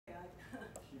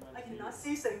cannot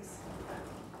see things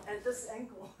at this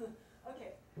angle.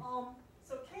 Okay,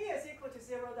 so K is equal to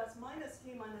 0, that's minus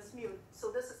T minus mu.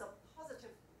 So this is a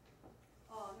positive,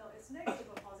 no, it's negative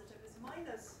or positive, it's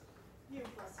minus mu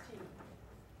plus T.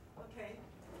 Okay,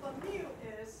 but mu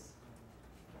is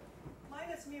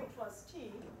minus mu plus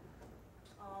T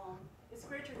is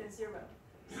greater than 0.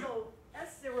 So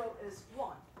S0 is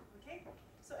 1, okay?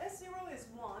 So S0 is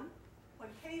 1 when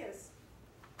K is,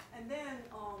 and then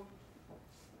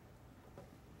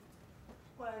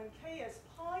when K is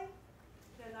pi,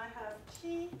 then I have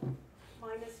T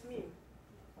minus mu.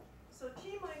 So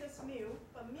T minus mu,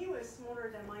 but mu is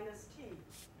smaller than minus T.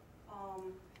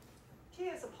 T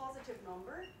is a positive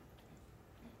number.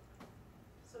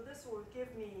 So this will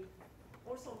give me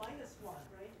also minus 1,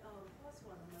 right? Plus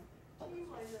 1. T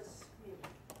minus mu.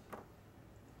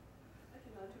 I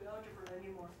cannot do algebra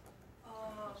anymore.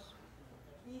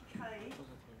 EK pi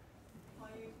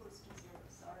equals to 0.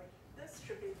 Sorry. This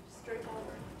should be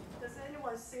straightforward. Does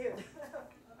anyone see it? I have a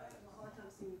hard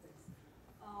time seeing things.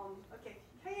 Okay,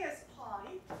 K is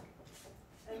pi,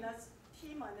 and that's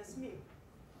T minus mu.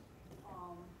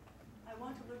 I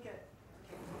want to look at,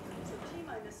 okay, so T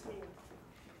minus mu.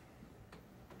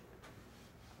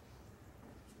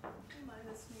 T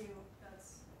minus mu, that's,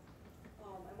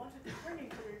 I want to determine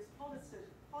whether it's positive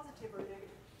or negative.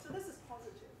 So this is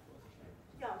positive.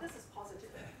 Yeah, this is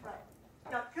positive, right.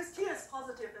 Yeah, because T is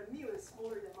positive and mu is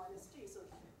smaller than minus T, so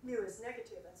mu is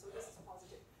negative, and so this is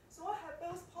positive. So I have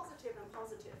both positive and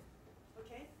positive,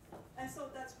 okay? And so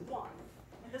that's 1,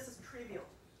 and this is trivial.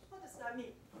 What does that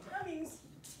mean? That means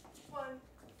when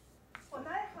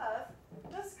I have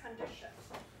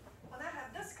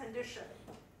this condition,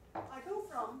 I go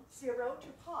from 0 to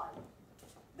pi.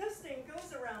 This thing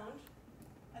goes around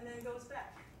and then goes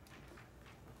back.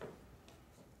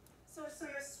 So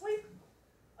you sweep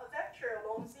a vector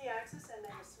along z-axis and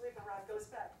then you sweep around, goes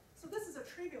back. So this is a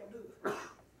trivial loop.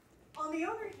 On the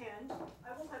other hand,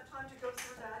 I won't have time to go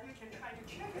through that. You can try to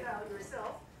check it out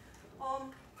yourself.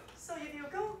 So if you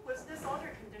go with this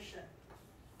other condition,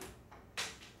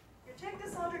 you take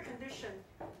this other condition,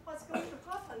 what's going to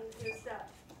happen is that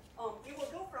it will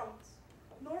go from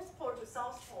North Pole to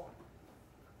South Pole.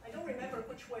 I don't remember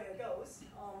which way it goes,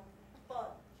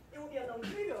 but it will be a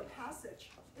non-trivial passage.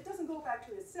 It doesn't go back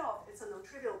to itself, it's a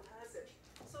non-trivial passage.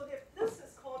 So this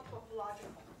is called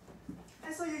topological.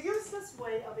 And so you use this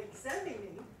way of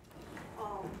examining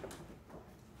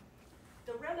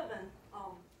the relevant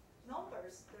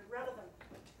numbers, the relevant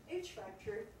H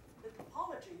vector, the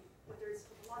topology, whether it's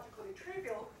topologically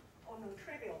trivial or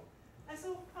non-trivial. And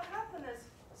so what happened is,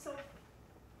 so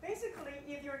basically,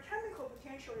 if your chemical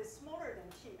potential is smaller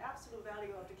than T, absolute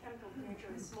value of the chemical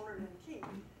potential is smaller than T,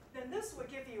 then this will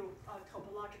give you a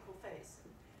topological phase.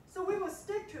 So we will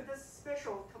stick to this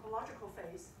special topological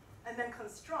phase and then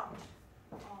construct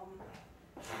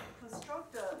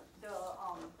the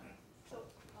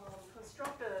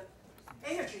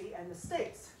energy and the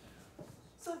states.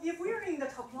 So if we're in the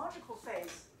topological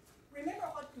phase, remember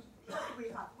what do we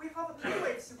have? We have a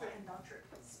P-wave superconductor,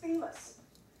 spinless.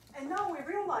 And now we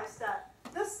realize that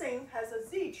this thing has a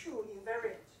Z2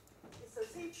 invariant. It's a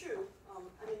Z2,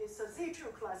 it's a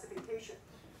Z2 classification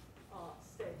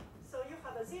state. So you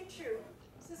have a Z2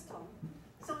 system.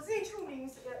 So Z2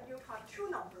 means that you have two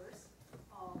numbers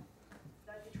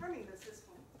that determine the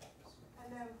system.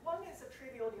 And then one is a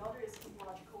trivial, the other is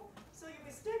topological. So if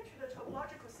we stick to the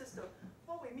topological system,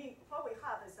 what we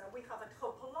have is that we have a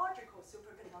topological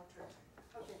superconductor.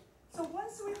 Okay. So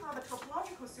once we have a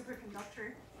topological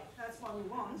superconductor, that's what we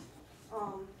want.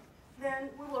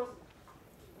 Then we will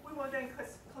then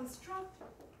construct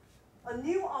a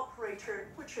new operator,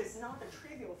 which is not a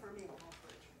trivial fermion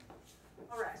operator.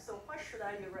 All right. So what should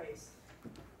I erase?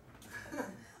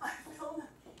 I don't know.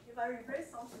 If I erase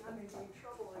something, I may be in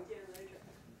trouble again later.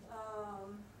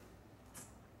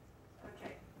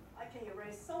 Okay. I can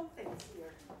erase some things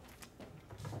here.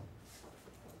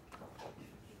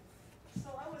 So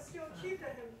I will still keep the,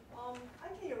 I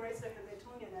can erase the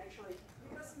Hamiltonian actually,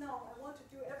 because now I want to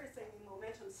do everything in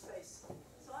momentum space.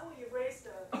 So I will erase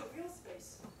the real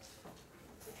space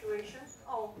situation.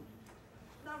 Oh,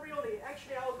 not really.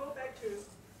 Actually, I will go back to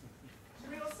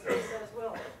real space as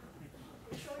well.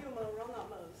 I'll show you my run-up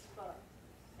modes, but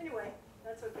anyway,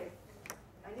 that's okay.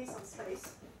 I need some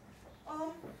space.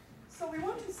 So we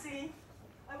want to see,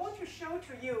 I want to show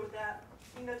to you that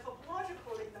in the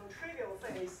topologically non-trivial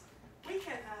phase, we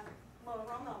can have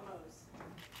run-up modes.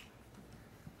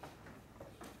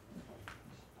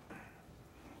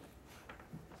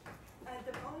 At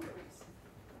the boundaries,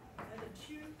 at the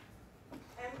two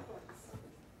endpoints.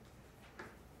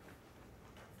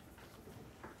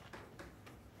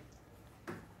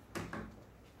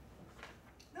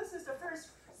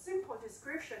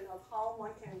 description of how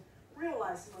one can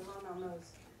realize Marana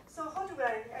modes. So how do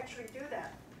I actually do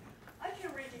that? I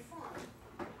can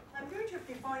redefine. I'm going to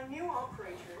define new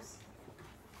operators.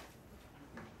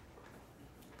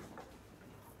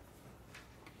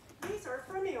 These are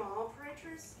fermion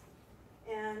operators,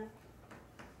 and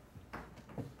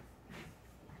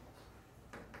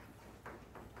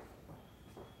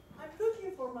I'm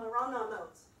looking for Marana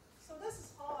modes. So this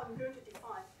is how I'm going to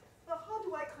define. But how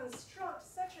do I construct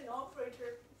such an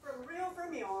operator from real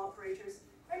fermion operators?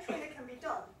 Actually, it can be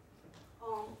done.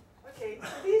 Okay, so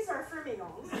these are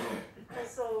fermions. And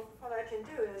so what I can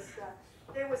do is that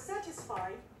they will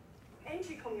satisfy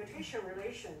anti-commutation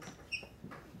relations.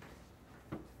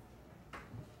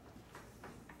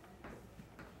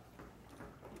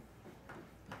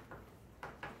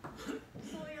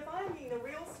 So if I'm in the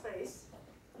real space,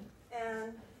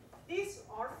 and these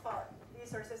are phi,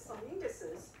 these are just some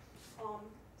indices.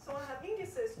 So I have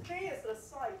indices, J is the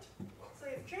site. So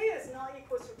if J is not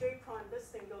equal to J prime, this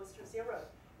thing goes to 0.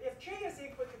 If J is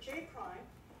equal to J prime,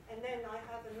 and then I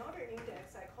have another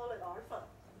index, I call it alpha,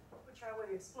 which I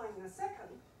will explain in a second.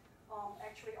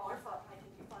 Actually, alpha, I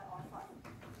can define alpha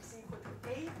is equal to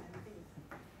A and B.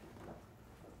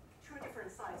 Two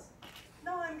different sides.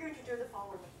 Now I'm going to do the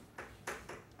following.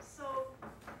 So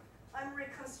I'm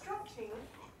reconstructing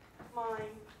my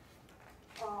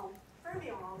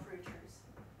fermion operators.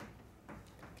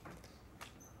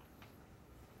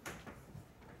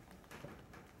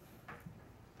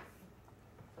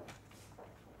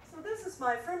 So this is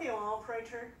my fermion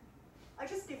operator. I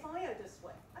just define it this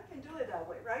way. I can do it that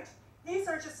way, right? These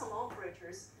are just some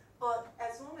operators, but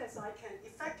as long as I can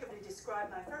effectively describe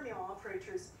my fermion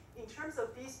operators in terms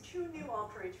of these two new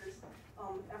operators,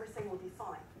 everything will be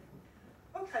fine.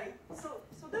 Okay, so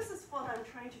this is what I'm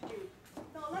trying to do.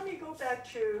 Now let me go back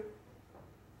to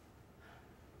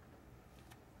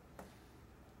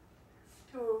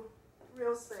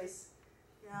real space.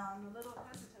 Yeah, I'm a little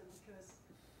hesitant because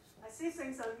I see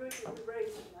things I'm going to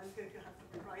erase and I'm going to have to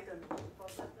rewrite them.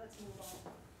 But let's move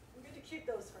on. I'm going to keep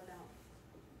those for now.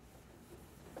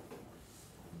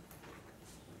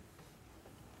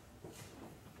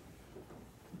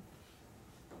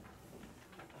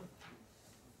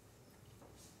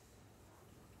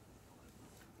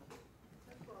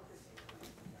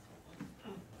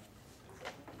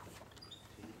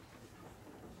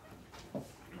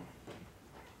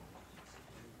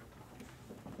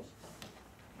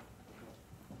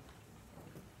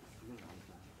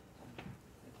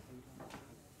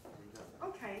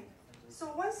 Okay,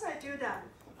 so once I do that,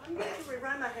 I'm going to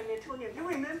rewrite my Hamiltonian. You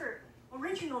remember,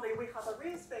 originally we have a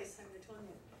real space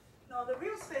Hamiltonian. Now the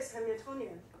real space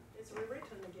Hamiltonian is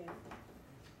rewritten again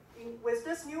with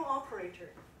this new operator.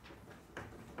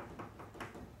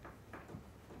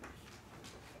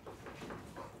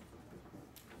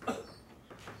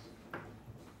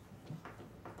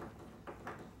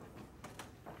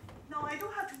 Now I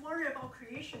don't have to worry about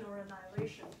creation or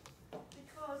annihilation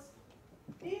because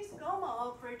these gamma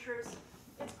operators,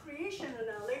 its creation and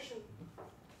annihilation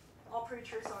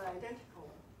operators are identical.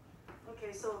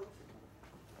 Okay, so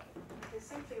I can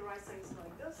simply write things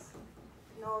like this.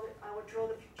 Now I will draw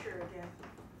the picture again.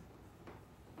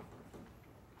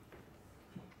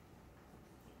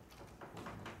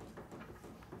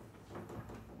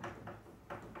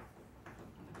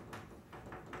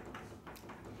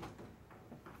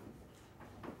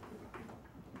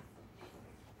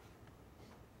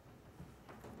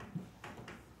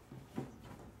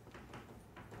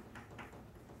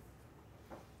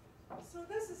 So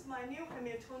this is my new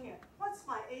Hamiltonian. What's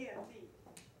my A and B?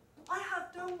 I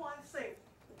have done one thing.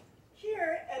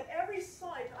 Here, at every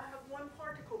site, I have one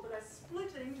particle, but I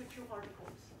split it into two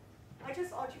particles. I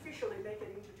just artificially make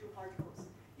it into two particles.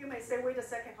 You may say, wait a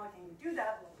second, how can you do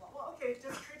that? Well, okay,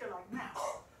 just treat it like math.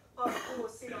 But we will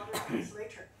see other things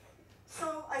later.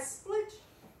 So I split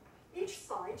each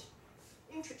site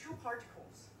into two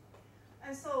particles.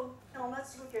 And so now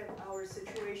let's look at our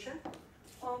situation.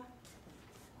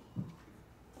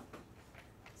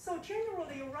 So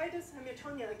generally, you write this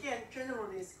Hamiltonian, again,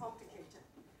 generally it's complicated.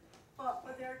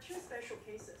 But there are two special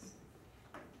cases.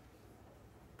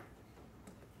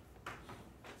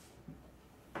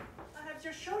 I have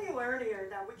just shown you earlier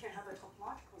that we can have a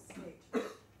topological state.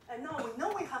 And now we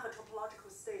know we have a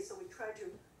topological state, so we try to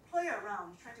play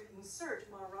around, try to insert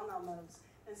Marana modes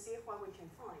and see what we can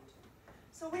find.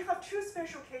 So we have two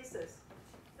special cases.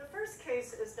 The first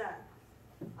case is that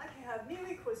I can have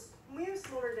mu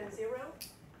smaller than 0,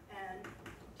 and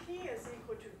T is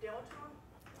equal to delta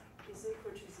is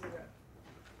equal to 0.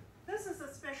 This is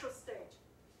a special state.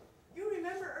 You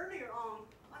remember earlier on,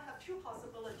 I have two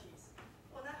possibilities.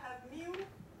 When I have mu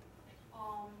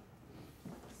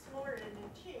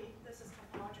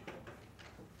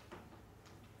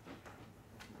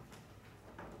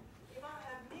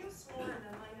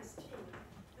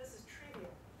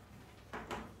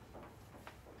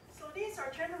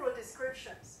general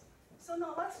descriptions. So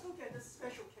now let's look at this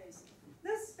special case.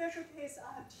 This special case,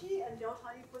 I have T and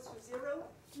delta equals to 0,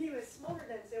 mu is smaller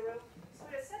than 0, so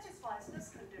it satisfies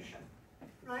this condition,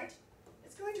 right?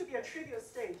 It's going to be a trivial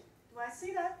state. Do I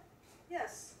see that?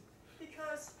 Yes,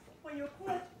 because when you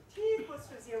put T equals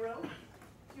to 0,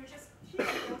 you just, T and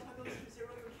delta goes to 0,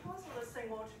 you cancel this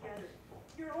thing altogether.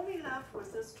 You're only left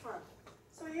with this term.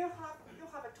 So you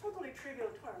have a totally trivial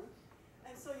term,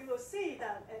 and so you will see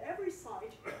that at every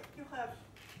site, you have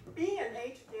B and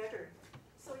A together.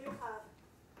 So you have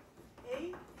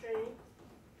A, J,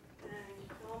 and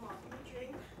gamma Bj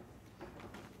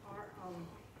are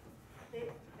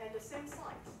at the same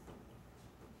site.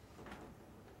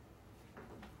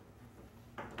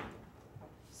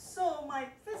 So my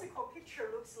physical picture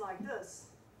looks like this.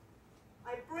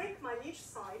 I break my each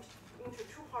site into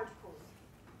two particles,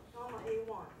 gamma A1,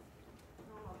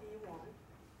 gamma B1.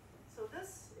 So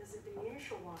this is the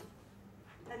initial one.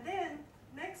 And then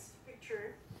next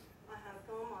picture, I have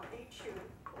gamma A2,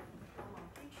 gamma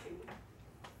B2.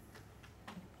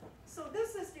 So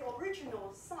this is the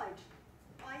original site,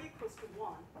 I equals to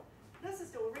 1. This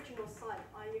is the original site,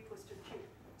 I equals to 2.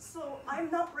 So I'm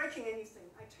not breaking anything.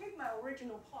 I take my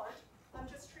original part, I'm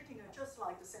just treating it just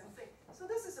like the same thing. So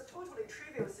this is a totally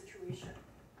trivial situation.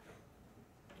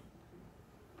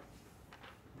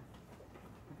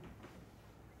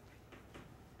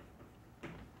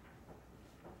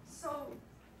 So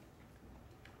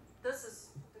this is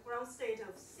the ground state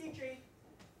of Cj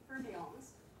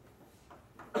fermions.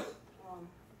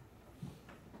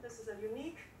 This is a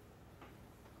unique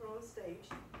ground state.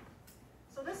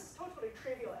 So this is totally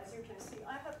trivial, as you can see.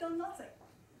 I have done nothing.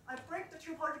 I break the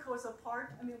two particles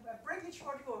apart, I break each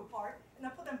particle apart, and I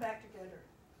put them back together.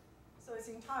 So it's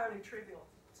entirely trivial.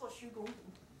 So 虚公,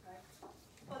 right?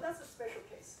 But that's a special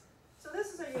case. So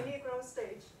this is a unique ground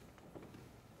state,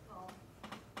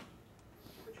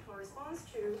 which corresponds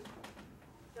to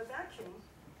the vacuum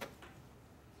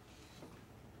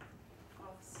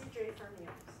of Cj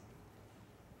fermions.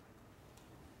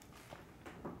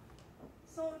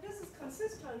 So this is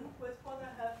consistent with what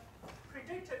I have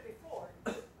predicted before.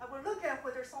 I will look at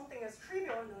whether something is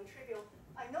trivial or non-trivial.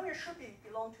 I know it should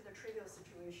belong to the trivial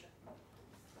situation.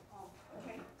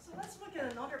 Okay, so let's look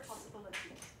at another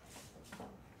possibility.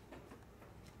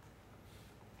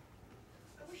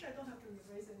 I wish I don't have to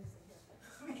erase anything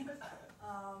here.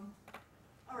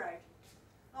 All right,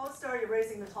 I'll start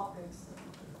erasing the topics.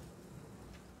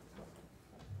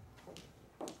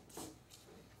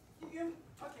 Okay,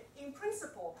 in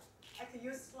principle, I could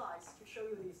use slides to show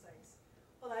you these things.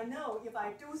 But I know if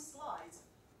I do slides,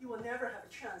 you will never have a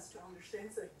chance to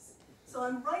understand things. So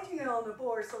I'm writing it on the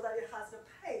board so that it has the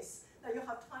pace that you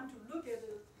have time to look at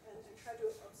it and try to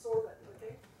absorb it,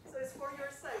 okay? So it's for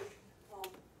your sake. All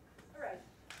right.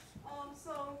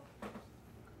 So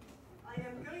I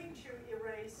am going to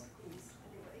erase these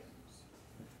anyway.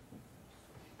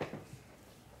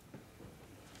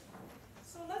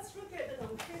 So let's look at the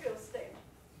non-trivial state.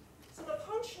 So the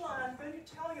punchline I'm going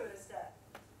to tell you is that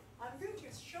I'm going to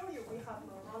show you we have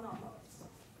Morana modes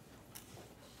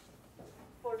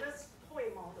for this toy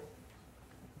model.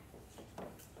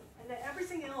 And then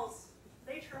everything else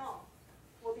later on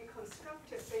will be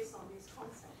constructed based on these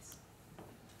concepts.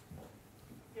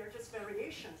 They're just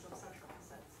variations of such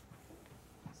concepts.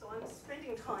 So I'm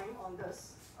spending time on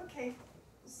this. Okay,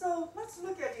 so let's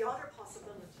look at the other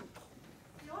possibility.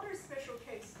 The other special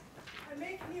case, I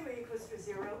make mu equals to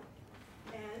 0,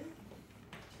 and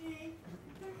T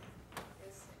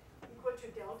is equal to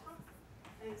delta,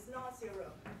 and it's not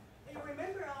 0. And you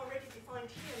remember I already defined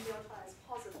T and delta as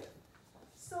positive.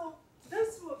 So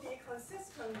this will be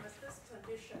consistent with this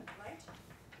condition, right?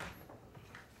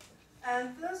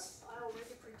 And this, I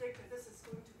already predicted this is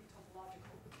going to be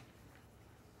topological.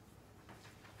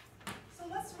 So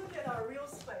let's look at our real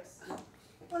space.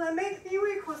 When I make mu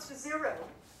equals to 0,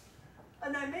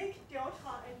 and I make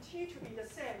delta and T to be the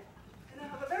same, and I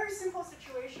have a very simple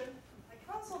situation. I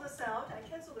cancel this out, I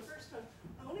cancel the first term,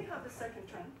 I only have the second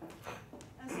term.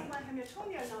 And so my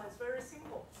Hamiltonian now is very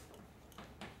simple.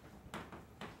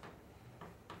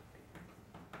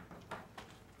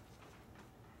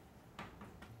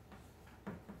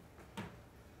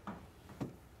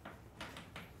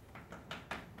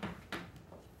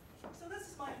 So this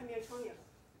is my Hamiltonian.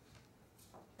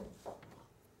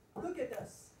 Look at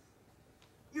this.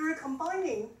 You're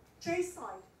combining J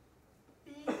side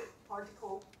B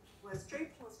particle with J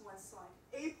plus 1 side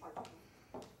A particle.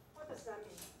 What does that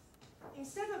mean?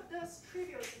 Instead of this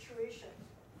trivial situation,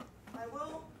 I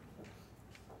will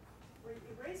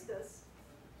erase this.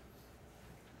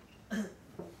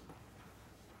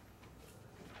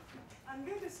 I'm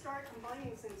going to start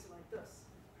combining things like this.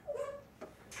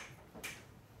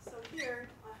 So here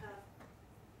I have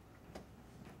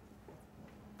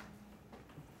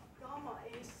gamma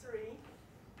A3,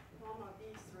 gamma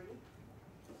B3,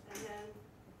 and then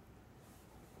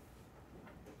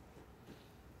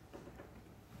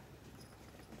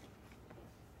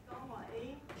gamma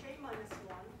A, J minus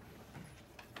 1,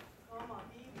 gamma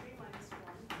B, J minus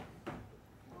 1,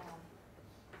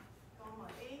 gamma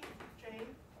A, J,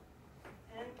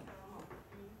 and gamma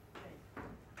B, J.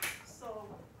 So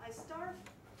I start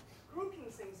grouping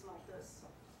things like this.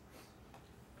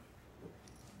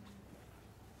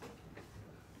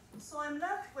 So I'm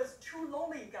left with two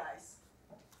lonely guys.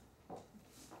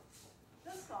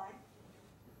 This guy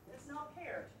is not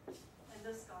paired, and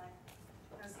this guy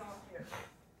is not paired.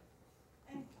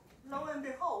 And lo and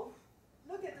behold,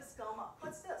 look at this gamma.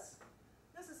 What's this?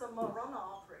 This is a Morana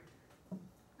operator.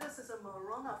 This is a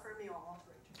Morana fermion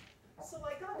operator. So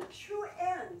I got the two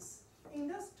ends. In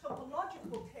this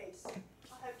topological case,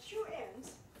 I have two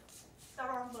ends that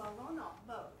are Morana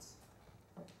modes.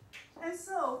 And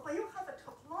so when you have a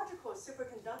topological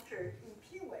superconductor in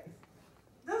P-wave,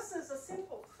 this is a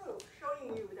simple proof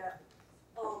showing you that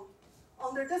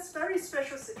under this very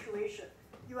special situation,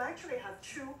 you actually have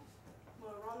two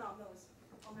Morana modes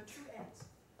on the two ends.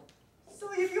 So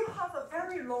if you have a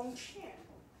very long chain,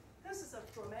 this is a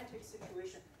dramatic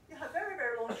situation. You have very,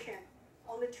 very long chain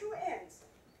on the two ends.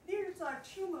 These are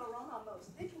two Morana modes.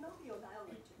 They cannot be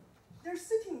annihilated. They're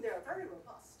sitting there very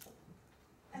robust.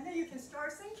 And then you can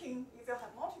start thinking, if you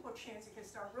have multiple chains, you can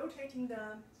start rotating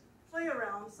them, play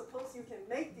around. Suppose you can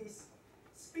make these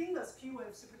spinless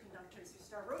P-wave superconductors. You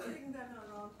start rotating them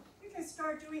around. You can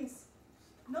start doing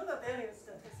non-abelian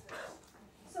statistics.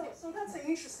 So that's an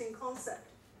interesting concept.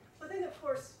 But then, of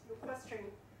course, you question,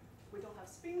 we don't have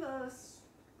spinless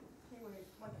P-wave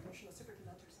one-dimensional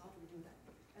superconductors. How do we do that?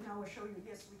 And I will show you,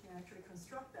 yes, we can actually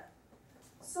construct that.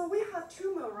 So we have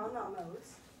two Morana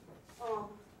modes.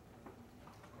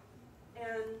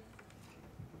 And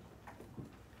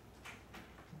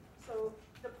so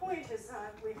the point is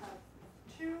that we have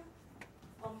two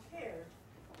unpaired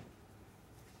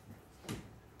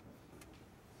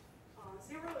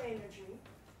zero energy.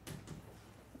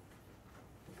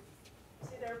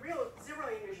 See, they're real zero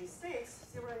energy states,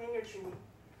 zero energy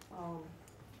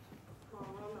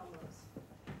Morana modes,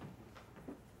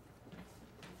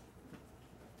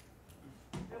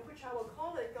 and which I will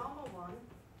call it gamma 1,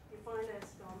 defined as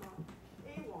gamma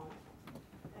A1,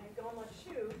 and gamma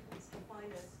 2 is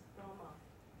defined as gamma,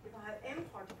 if I have n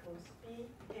particles,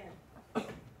 Bn.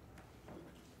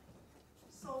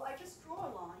 So I just draw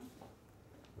a line,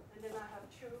 and then I have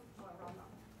two Morana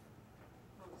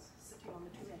modes sitting on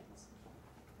the two ends.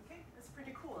 Okay, that's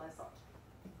pretty cool, I thought.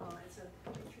 It's an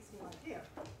interesting idea.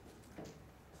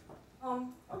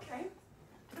 Okay,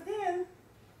 but then,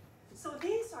 so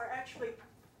these are actually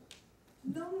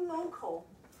non-local.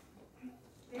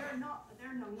 They're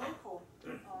non-local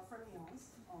fermions,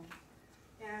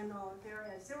 and they're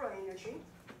at zero energy.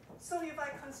 So if I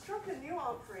construct a new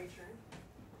operator,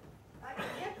 I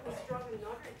can construct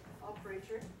another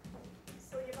operator.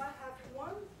 So if I have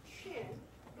one chain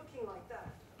looking like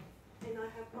that, and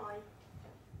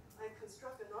I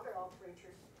construct another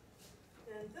operator,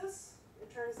 then this,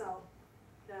 it turns out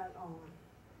that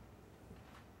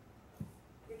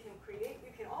you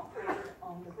can operate it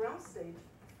on the ground state,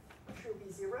 which will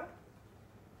be 0,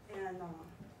 and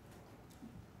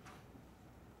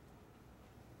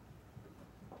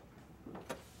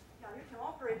yeah, you can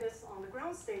operate this on the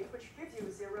ground state, which gives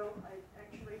you 0. I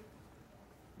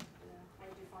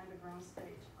define the ground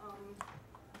state,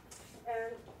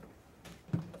 and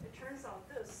it turns out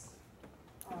this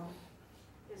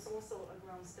is also a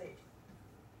ground state.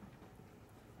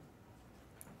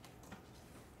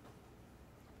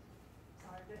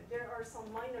 Sorry, there are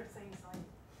some minor things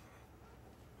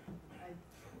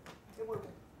it will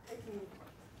take me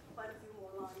quite a few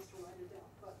more lines to write it down.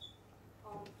 But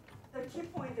the key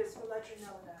point is to let you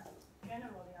know that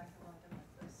generally I can write them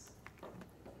like this.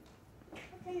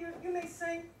 Okay, you may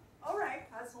say, all right,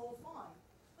 that's all fine.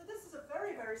 But this is a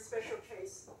very, very special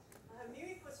case. I have mu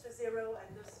equals to 0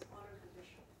 and this other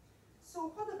condition. So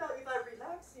what about if I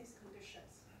relax these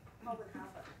conditions? What would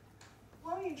happen?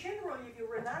 Well, in general, if you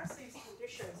relax these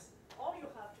conditions, all you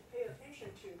have to pay attention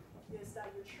to is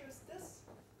that you choose this.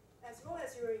 As long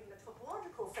as you're in the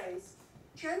topological phase,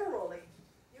 generally,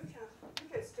 you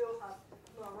can still have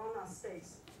Morana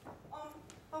states.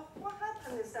 But what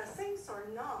happened is that things are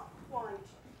not quite,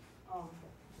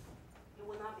 it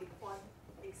will not be quite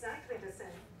exactly the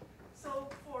same. So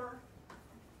for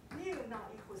mu not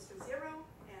equals to 0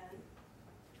 and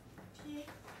t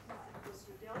not equals to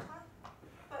to delta.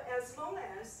 But as long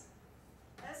as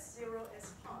S0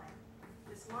 S pi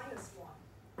is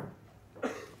 -1,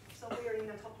 so we are in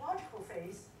a topological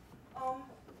phase,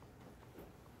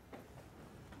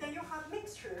 then you have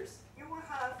mixtures. You will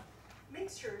have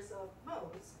mixtures of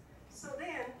modes. So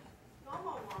then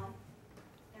gamma 1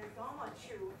 and gamma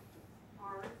 2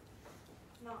 are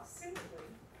not simply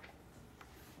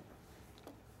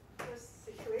this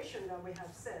situation that we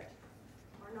have said,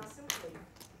 are not simply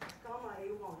gamma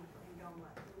A1 and gamma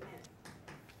AN.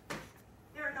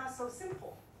 They are not so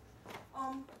simple.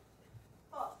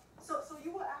 So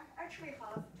you will actually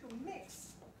have to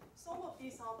mix some of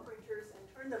these operators and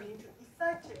turn them into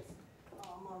effective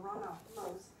Marana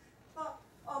modes. But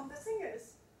the thing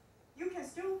is, you can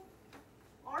still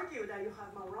argue that you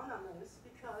have Marana modes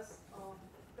because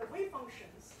the wave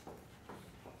functions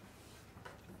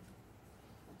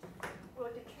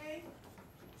will decay.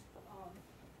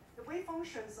 The wave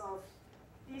functions of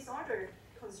these other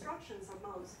constructions of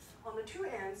modes on the two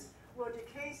ends will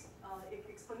decay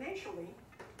exponentially.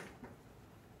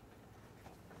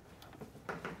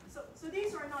 So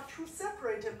these are not two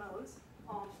separated modes.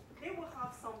 They will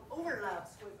have some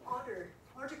overlaps with other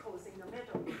particles in the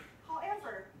middle.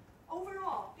 However,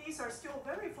 overall, these are still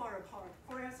very far apart.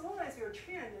 For as long as your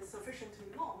chain is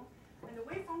sufficiently long, and the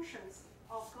wave functions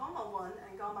of gamma 1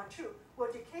 and gamma 2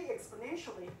 will decay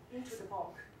exponentially into the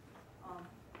bulk.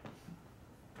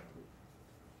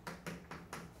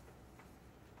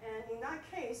 And in that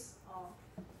case,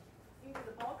 into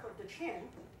the bulk of the chain.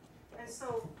 And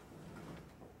so,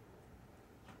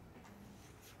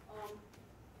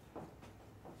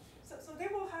 so they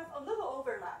will have a little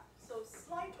overlap, so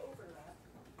slight overlap.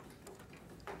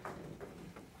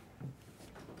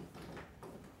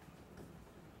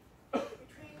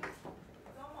 Between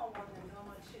gamma 1 and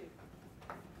gamma 2.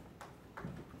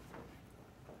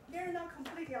 They're not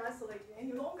completely isolated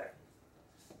any longer.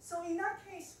 So in that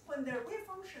case, when their wave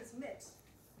functions mix,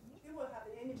 you will have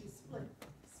an energy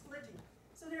splitting.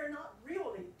 So they're not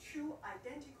really two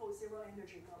identical zero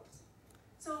energy modes.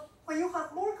 So when you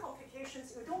have more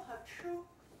complications, you don't have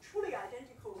truly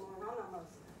identical Marana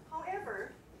modes.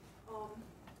 However,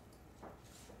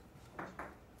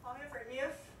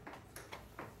 if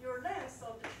your length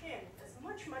of the chain is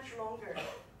much, much longer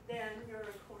than your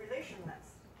correlation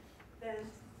length,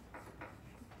 then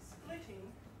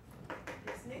splitting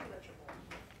is negligible.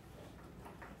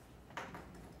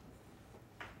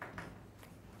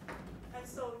 And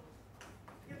so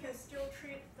you can still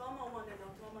treat gamma 1 and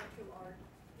gamma 2 are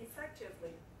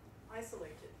effectively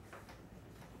isolated.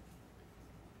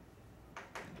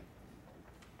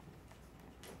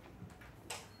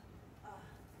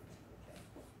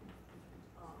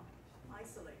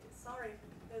 Isolated. Sorry,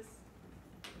 this.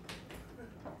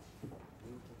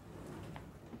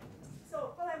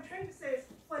 So what I'm trying to say is,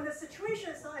 when the situation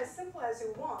is not as simple as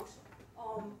you want,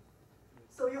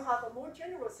 so you have a more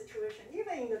general situation,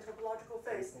 even in the topological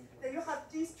phase, that you have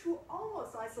these two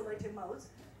almost isolated modes.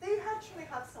 They actually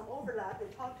have some overlap, they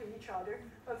talk to each other,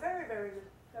 but very, very,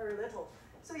 very little.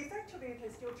 So effectively, you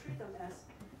can still treat them as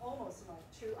almost like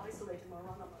two isolated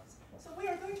Marana modes. So we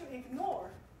are going to ignore,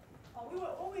 we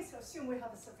will always assume we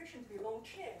have a sufficiently long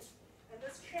chain, and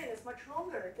this chain is much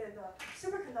longer than the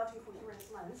superconducting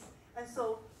coherence length, and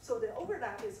so the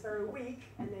overlap is very weak,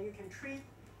 and then you can treat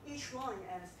each line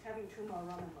as having two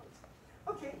Marana modes.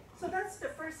 Okay, so that's the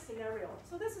first scenario.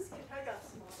 So this is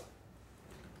Caltech's model.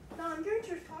 Now I'm going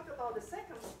to talk about the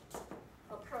second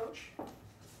approach.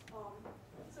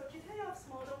 So Caltech's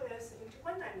model is in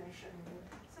one dimension.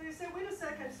 So you say, wait a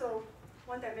second, so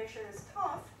one dimension is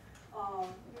tough.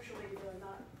 Usually they're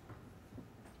not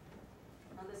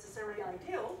necessarily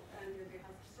ideal, and they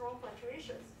have strong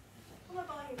fluctuations. What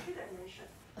about in two dimension?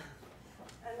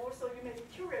 And also you may be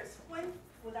curious, when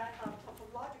would I have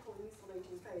topological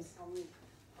insulating phase on me?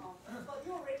 But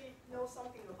you already know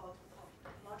something about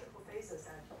topological phases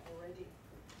already.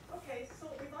 Okay, so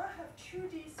if I have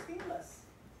 2D spinless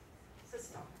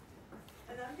system,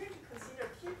 and I'm going to consider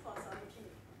P plus IP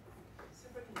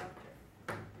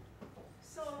superconductor.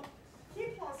 So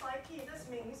P plus IP, this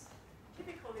means,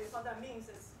 typically what that means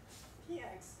is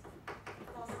Px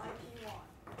plus IP1.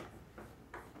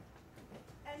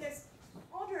 And this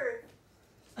other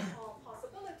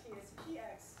possibility is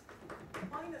Px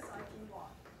minus IP1.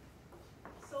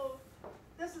 So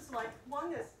this is like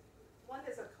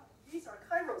these are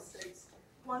chiral states.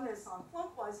 One is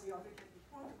clockwise, the other can be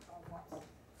counterclockwise.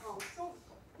 So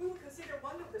we will consider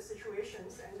one of the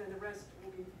situations, and then the rest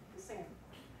will be the same.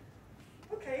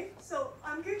 Okay, so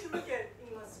I'm going to look at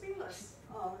in a spinless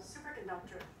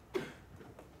superconductor in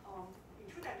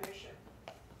two dimension,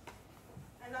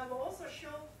 and I will also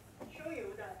show you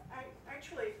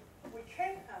actually, we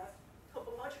can have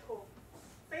topological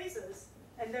phases,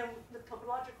 and then the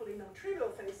topologically non-trivial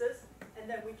phases, and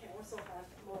then we can also have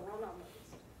Majorana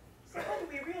modes. So how do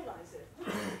we realize it?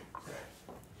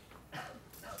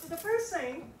 So the first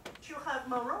thing, to have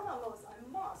Majorana modes, I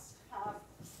must have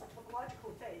a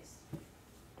topological phase.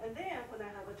 And then when I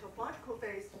have a topological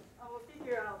phase, I will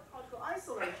figure out how to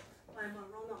isolate my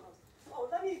Majorana modes. Oh,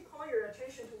 let me call your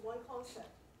attention to one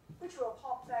concept, which will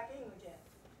pop back in again.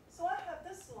 So I have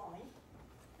this line.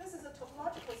 This is a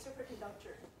topological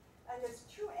superconductor, and its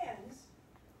two ends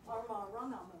are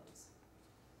Majorana modes.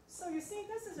 So you see,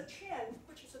 this is a chain,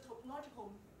 which is a topological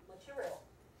material.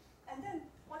 And then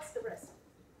what's the rest?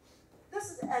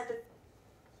 This is at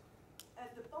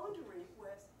the boundary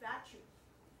with vacuum.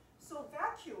 So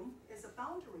vacuum is a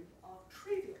boundary of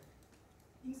trivial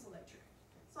insulator.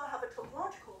 So I have a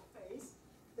topological phase,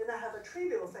 then I have a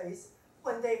trivial phase.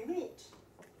 When they meet,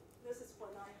 this is when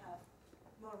I have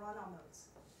Majorana modes.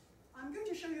 I'm going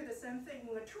to show you the same thing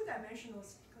in a two-dimensional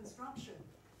construction.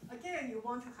 Again, you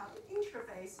want to have the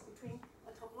interface between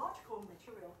a topological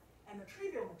material and a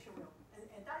trivial material. And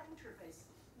at that interface,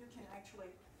 you can actually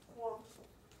form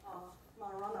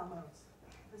Majorana modes.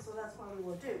 And so that's what we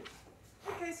will do.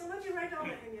 Okay, so let me write down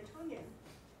the Hamiltonian.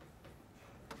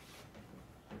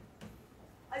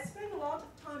 I spent a lot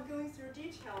of time going through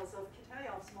details of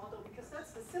Kitaev's model because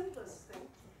that's the simplest thing.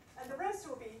 And the rest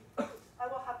will be, I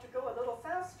will have to go a little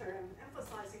faster and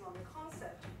emphasizing on the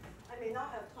concept. I may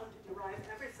not have time to derive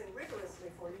everything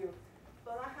rigorously for you,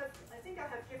 but I think I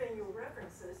have given you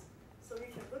references, so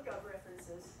you can look up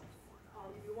references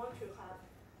if you want to have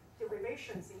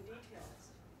derivations in details.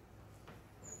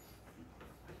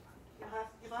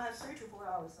 If I have 3 to 4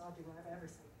 hours, I'll derive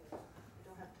everything, but I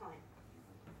don't have time.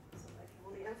 So I can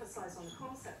only emphasize on the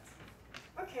concept.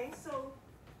 Okay, so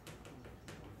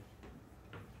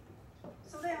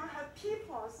then I have P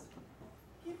plus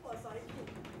IP.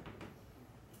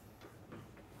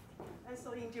 And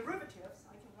so in derivatives,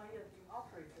 I can write it in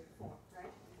operator form, right?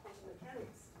 In quantum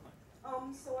mechanics.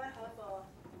 So I have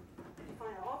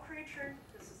define an operator.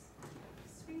 This is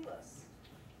spinless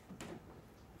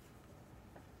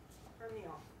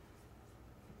fermion.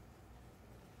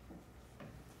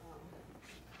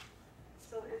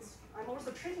 So I'm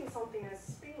also treating something as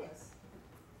spinless.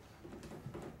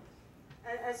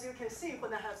 And as you can see,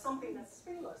 when I have something that's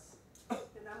spinless,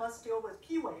 then I must deal with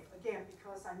P wave again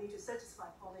because I need to satisfy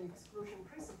Pauli exclusion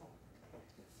principle.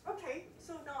 Okay,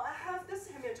 so now I have this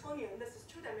Hamiltonian. This is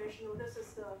two-dimensional. This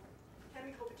is the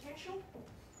chemical potential,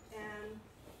 and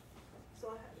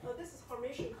so this is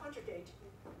formation conjugate.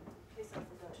 In case I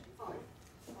forgot to define.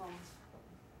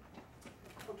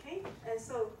 Okay, and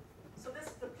so this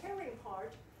is the pairing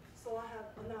part. So I have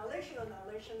annihilation.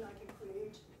 I can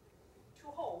create 2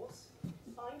 holes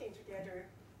binding together,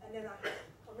 and then I have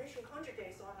formation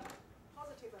conjugate, so I have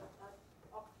positive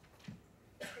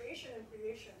creation and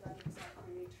creation. That means I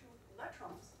create 2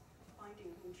 electrons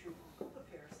binding into couple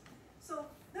pairs. So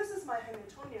this is my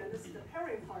Hamiltonian. This is the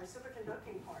pairing part,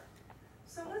 superconducting part.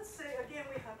 So let's say again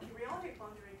we have periodic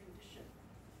boundary condition.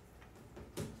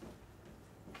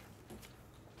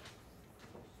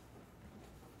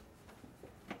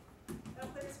 And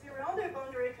when it's periodic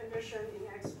boundary condition in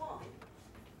X1,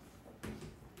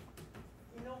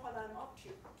 you know what I'm up to.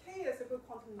 K is a good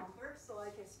quantum number, so I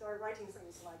can start writing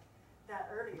things like that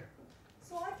earlier.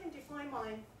 So I can define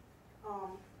my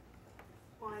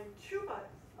my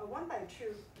 1 by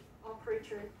 2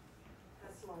 operator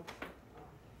as like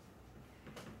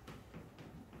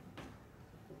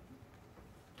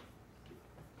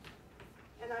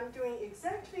and I'm doing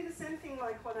exactly the same thing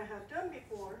like what I have done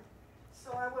before.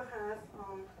 So I will have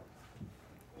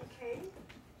Ek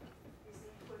is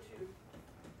equal to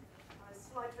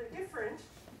slightly different.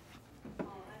 I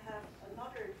have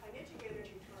another kinetic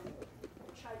energy term,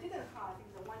 which I didn't have in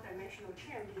the one-dimensional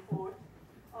chain before.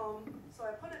 So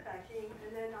I put it back in,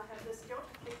 and then I have this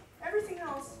delta K. Everything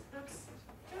else looks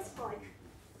just like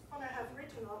what I have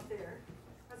written up there.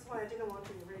 That's why I didn't want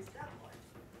to erase that part.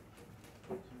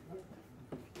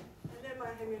 And then my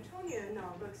Hamiltonian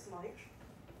now looks like.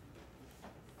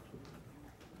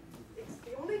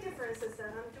 The only difference is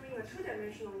that I'm doing a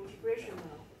two-dimensional integration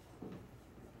now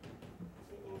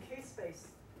in K space.